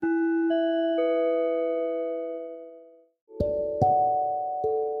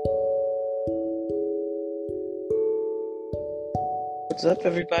What's up,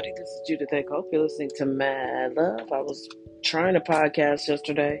 everybody? This is Judith A. Cope. You're listening to Mad Love. I was trying to podcast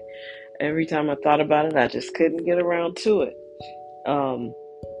yesterday. Every time I thought about it, I just couldn't get around to it. Um,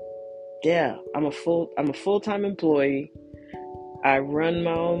 yeah, I'm a full-time employee. I run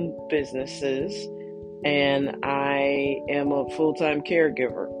my own businesses, and I am a full-time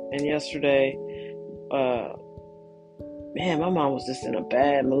caregiver. And yesterday, uh, man, my mom was just in a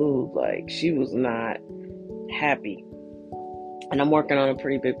bad mood. Like she was not happy. And I'm working on a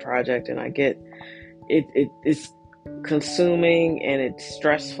pretty big project, and I get it's consuming and it's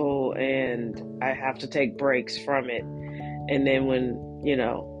stressful, and I have to take breaks from it. And then when you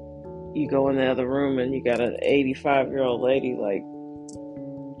go in the other room and you got an 85-year-old lady like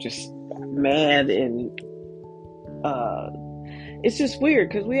just mad, and uh it's just weird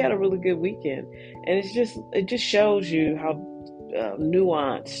because we had a really good weekend, and it just shows you how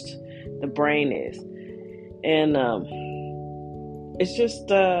nuanced the brain is. And it's just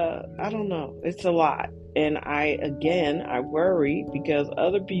I don't know, it's a lot. And I worry because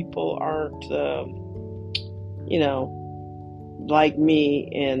other people aren't you know like me.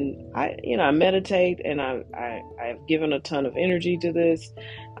 And I meditate, and I've given a ton of energy to this.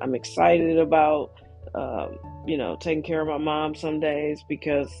 I'm excited about taking care of my mom some days,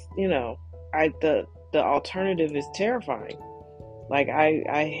 because I the alternative is terrifying. Like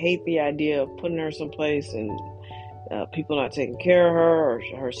I hate the idea of putting her someplace and people not taking care of her, or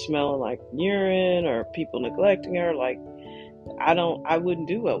her smelling like urine, or people neglecting her. Like I wouldn't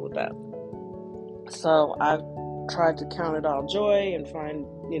do well with that. So I've tried to count it all joy and find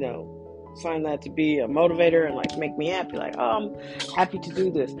that to be a motivator and like make me happy. Like, oh, I'm happy to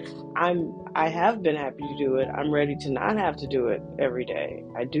do this. I have been happy to do it. I'm ready to not have to do it every day.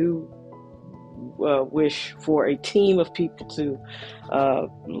 I do wish for a team of people to uh,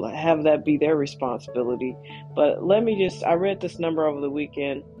 have that be their responsibility. But I read this number over the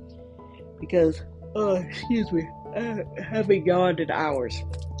weekend because, excuse me, I haven't yawned in hours.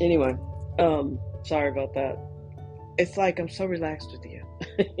 Anyway, sorry about that. It's like I'm so relaxed with you.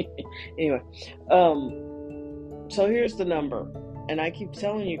 Anyway, so here's the number, and I keep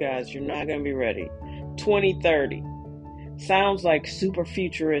telling you guys, you're not going to be ready. 2030. Sounds like super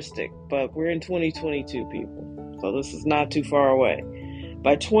futuristic, but we're in 2022, people. So this is not too far away.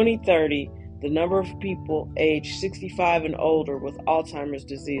 By 2030, the number of people aged 65 and older with Alzheimer's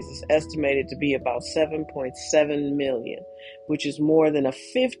disease is estimated to be about 7.7 million, which is more than a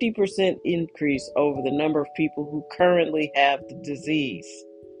 50% increase over the number of people who currently have the disease.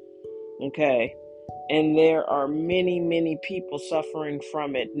 Okay? And there are many, many people suffering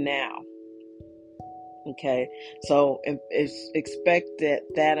from it now. Okay, so expect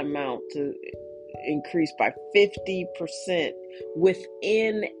that amount to increase by 50%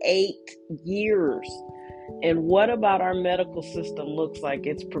 within 8 years. And what about our medical system looks like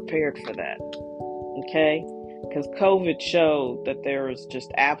it's prepared for that? Okay, because COVID showed that there is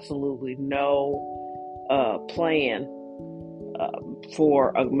just absolutely no plan for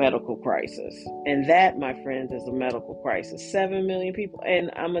a medical crisis. And that, my friends, is a medical crisis. 7 million people.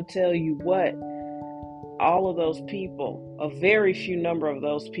 And I'm going to tell you what, all of those people, a very few number of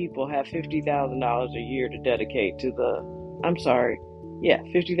those people have $50,000 a year to dedicate to $50 to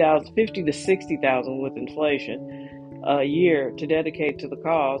 $60,000 with inflation a year to dedicate to the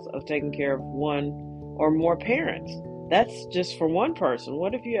cause of taking care of one or more parents. That's just for one person.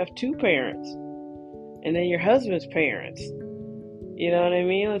 What if you have two parents and then your husband's parents? You know what I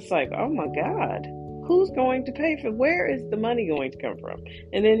mean? It's like, oh my God, who's going to pay for, where is the money going to come from?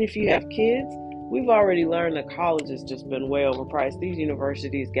 And then if you have kids, we've already learned that college has just been way overpriced. These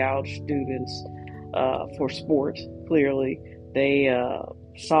universities gouge students for sport. Clearly, they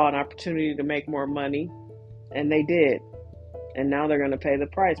saw an opportunity to make more money, and they did. And now they're going to pay the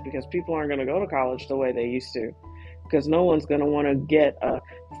price, because people aren't going to go to college the way they used to. Because no one's going to want to get a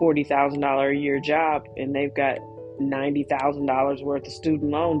 $40,000 a year job, and they've got $90,000 worth of student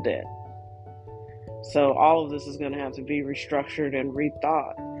loan debt. So all of this is going to have to be restructured and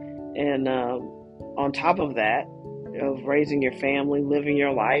rethought. And on top of that, of raising your family, living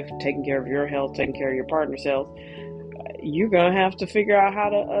your life, taking care of your health, taking care of your partner's health, you're going to have to figure out how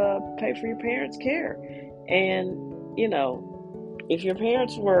to pay for your parents' care. And, if your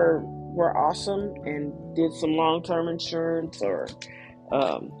parents were awesome and did some long-term insurance,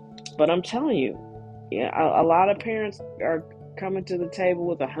 but I'm telling you, a lot of parents are coming to the table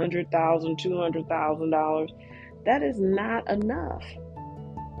with $100,000, $200,000. That is not enough.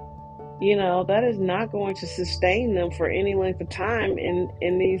 That is not going to sustain them for any length of time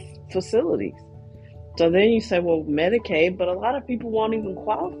in these facilities. So then you say, well, Medicaid, but a lot of people won't even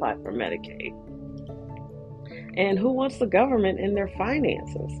qualify for Medicaid. And who wants the government in their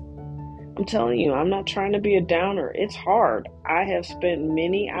finances? I'm telling you, I'm not trying to be a downer. It's hard. I have spent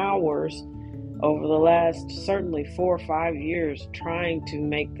many hours over the last certainly 4 or 5 years trying to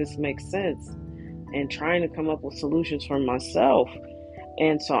make this make sense and trying to come up with solutions for myself.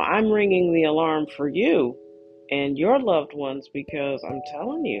 And so I'm ringing the alarm for you and your loved ones, because I'm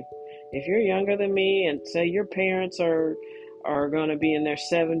telling you, if you're younger than me and say your parents are going to be in their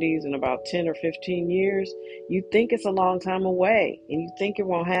 70s in about 10 or 15 years, you think it's a long time away and you think it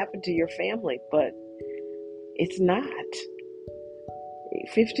won't happen to your family, but it's not.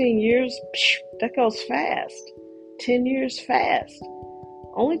 15 years, that goes fast. 10 years fast.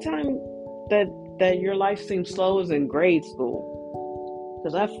 Only time that your life seems slow is in grade school.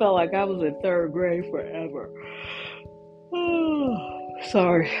 Because I felt like I was in third grade forever.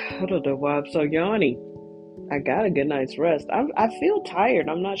 Sorry, I don't know why I'm so yawny. I got a good night's rest. I feel tired.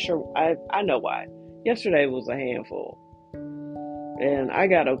 I'm not sure. I know why. Yesterday was a handful. And I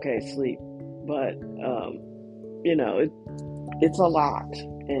got okay sleep. But, it's a lot.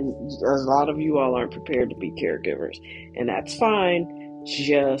 And a lot of you all aren't prepared to be caregivers. And that's fine.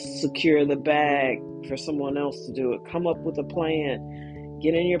 Just secure the bag for someone else to do it. Come up with a plan.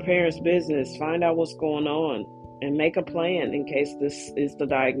 Get in your parents' business. Find out what's going on. And make a plan in case this is the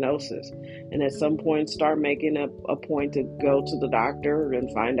diagnosis. And at some point, start making a point to go to the doctor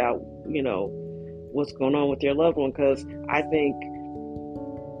and find out, what's going on with your loved one. Because I think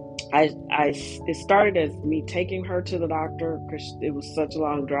it started as me taking her to the doctor because it was such a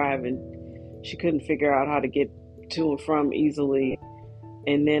long drive and she couldn't figure out how to get to and from easily.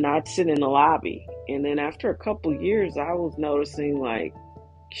 And then I'd sit in the lobby. And then after a couple years, I was noticing like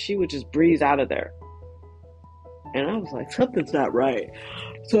she would just breeze out of there. And I was like, something's not right.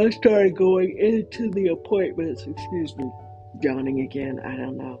 So I started going into the appointments. Excuse me, yawning again. I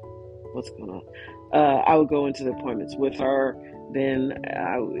don't know what's going on. I would go into the appointments with her. Then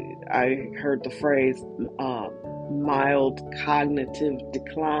I heard the phrase mild cognitive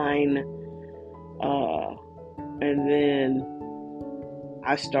decline. And then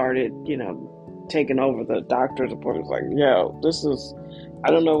I started, taking over the doctor's appointments. Like,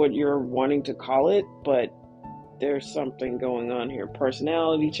 I don't know what you're wanting to call it, but there's something going on here.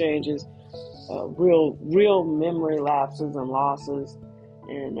 Personality changes, real memory lapses and losses,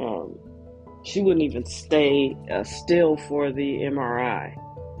 and she wouldn't even stay still for the MRI.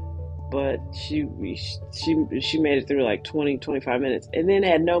 But she made it through like 20-25 minutes, and then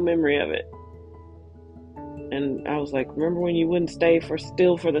had no memory of it. And I was like, remember when you wouldn't stay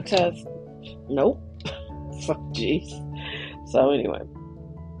still for the test? Nope. So, jeez. So anyway,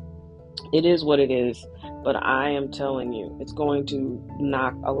 it is what it is. But I am telling you, it's going to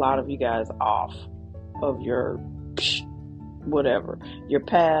knock a lot of you guys off of your whatever. Your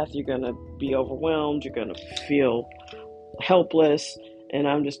path, you're going to be overwhelmed. You're going to feel helpless. And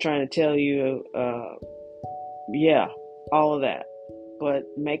I'm just trying to tell you, all of that. But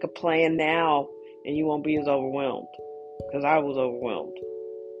make a plan now and you won't be as overwhelmed. Because I was overwhelmed.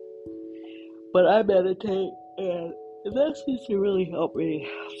 But I meditate and that seems to really help me.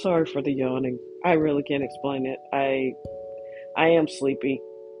 Sorry for the yawning. I really can't explain it. I am sleepy.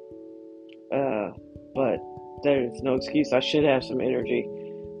 But there's no excuse. I should have some energy.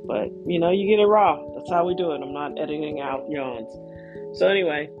 But, you get it raw. That's how we do it. I'm not editing out yawns. So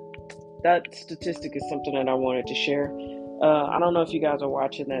anyway, that statistic is something that I wanted to share. I don't know if you guys are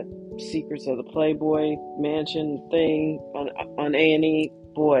watching that Secrets of the Playboy Mansion thing on A&E.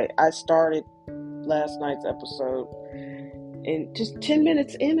 Boy, I started last night's episode. And just 10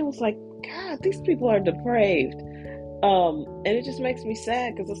 minutes in, it was like, God, these people are depraved. And it just makes me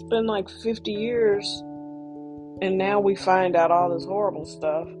sad because it's been like 50 years. And now we find out all this horrible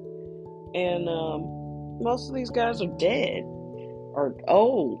stuff. And most of these guys are dead or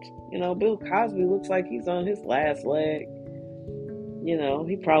old. Bill Cosby looks like he's on his last leg.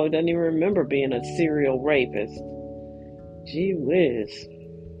 He probably doesn't even remember being a serial rapist. Gee whiz.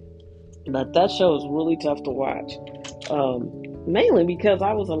 But that show is really tough to watch. Mainly because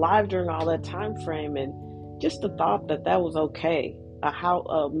I was alive during all that time frame, and just the thought that was okay.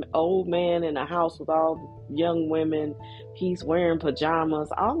 An old man in a house with all young women, he's wearing pajamas.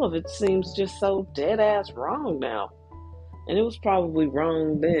 All of it seems just so dead ass wrong now. And it was probably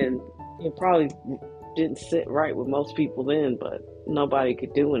wrong then. It probably didn't sit right with most people then, but nobody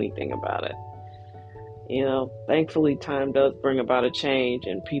could do anything about it. Thankfully time does bring about a change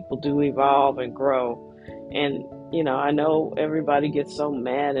and people do evolve and grow. And, I know everybody gets so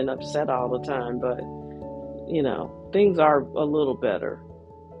mad and upset all the time, but, things are a little better.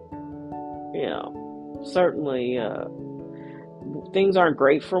 Certainly, things aren't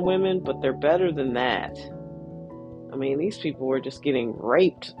great for women, but they're better than that. I mean, these people were just getting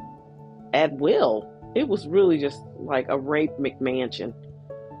raped at will. It was really just like a rape McMansion.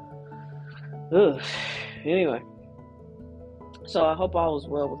 Ugh. Anyway, so I hope all was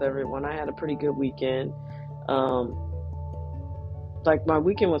well with everyone. I had a pretty good weekend. Um, like my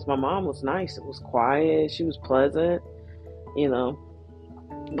weekend with my mom was nice. It was quiet. She was pleasant, you know.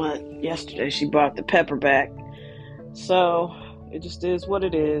 But yesterday she brought the pepper back. So it just is what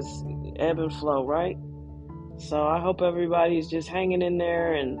it is. Ebb and flow, right? So I hope everybody's just hanging in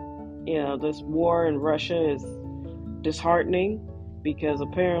there, and this war in Russia is disheartening because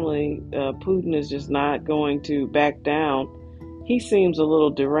apparently Putin is just not going to back down. He seems a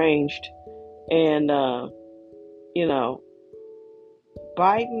little deranged, and you know,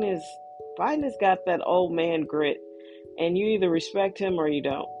 Biden is Biden has got that old man grit, and you either respect him or you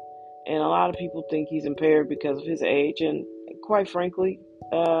don't. And a lot of people think he's impaired because of his age, and quite frankly,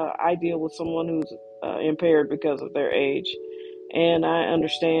 I deal with someone who's impaired because of their age, and I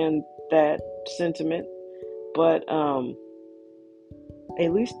understand that sentiment. But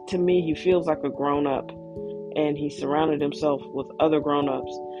at least to me, he feels like a grown up, and he surrounded himself with other grown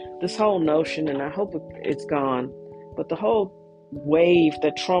ups. This whole notion, and I hope it's gone, but the whole wave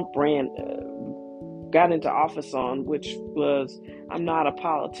that Trump got into office on, which was, I'm not a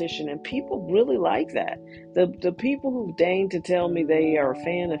politician, and people really like that. The people who deign to tell me they are a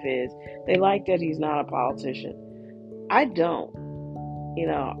fan of his, they like that he's not a politician. I don't.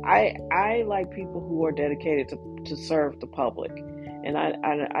 I like people who are dedicated to serve the public. And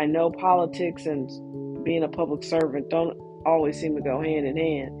I know politics and being a public servant don't always seem to go hand in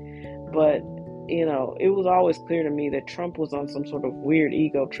hand. But, it was always clear to me that Trump was on some sort of weird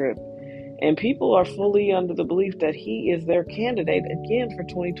ego trip. And people are fully under the belief that he is their candidate again for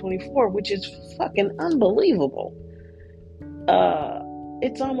 2024, which is fucking unbelievable.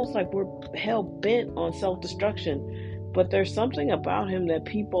 It's almost like we're hell bent on self-destruction, but there's something about him that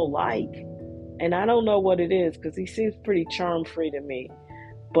people like. And I don't know what it is, because he seems pretty charm-free to me.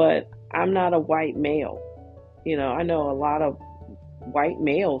 But I'm not a white male. I know a lot of white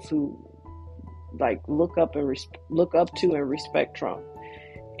males who look up to and respect Trump.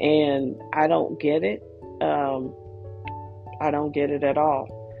 And I don't get it. I don't get it at all.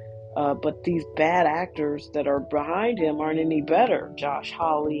 But these bad actors that are behind him aren't any better. Josh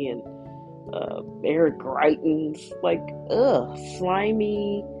Hawley and Eric Greitens,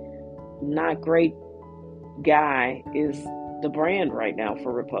 slimy, not great guy is the brand right now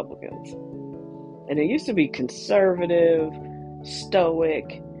for Republicans. And it used to be conservative,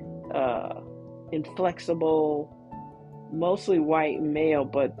 stoic, inflexible, mostly white male,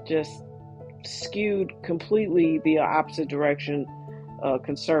 but just skewed completely the opposite direction,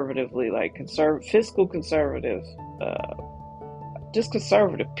 conservatively, fiscal conservative, just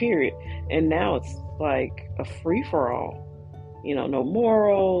conservative, period. And now it's like a free-for-all. No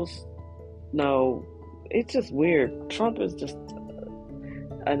morals, no, it's just weird. Trump is just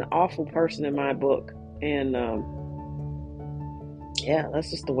an awful person in my book. And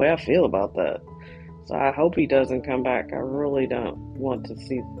that's just the way I feel about that. So I hope he doesn't come back. I really don't want to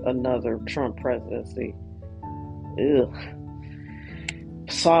see another Trump presidency. Ugh.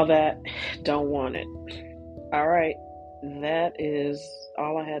 Saw that. Don't want it. All right. That is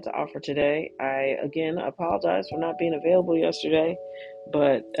all I had to offer today. I, again, apologize for not being available yesterday,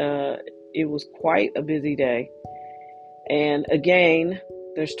 but it was quite a busy day. And again,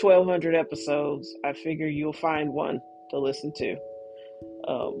 there's 1,200 episodes. I figure you'll find one to listen to.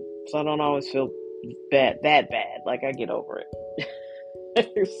 So I don't always feel that bad. I get over it.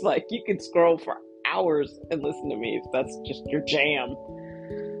 It's like you can scroll for hours and listen to me if that's just your jam.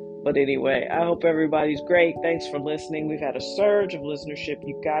 But anyway, I hope everybody's great. Thanks for listening. We've had a surge of listenership.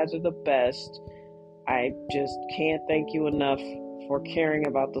 You guys are the best. I just can't thank you enough for caring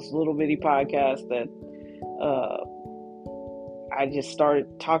about this little bitty podcast that I just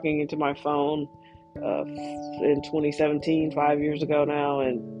started talking into my phone in 2017, 5 years ago now,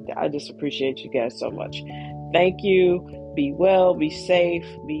 and I just appreciate you guys so much. Thank you. Be well, be safe,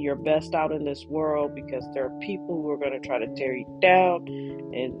 be your best out in this world, because there are people who are going to try to tear you down,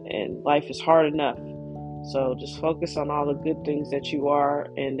 and life is hard enough. So just focus on all the good things that you are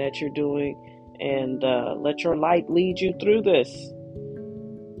and that you're doing, and let your light lead you through this,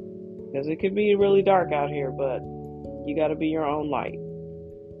 because it could be really dark out here, but you got to be your own light.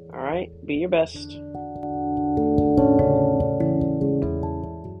 All right, be your best.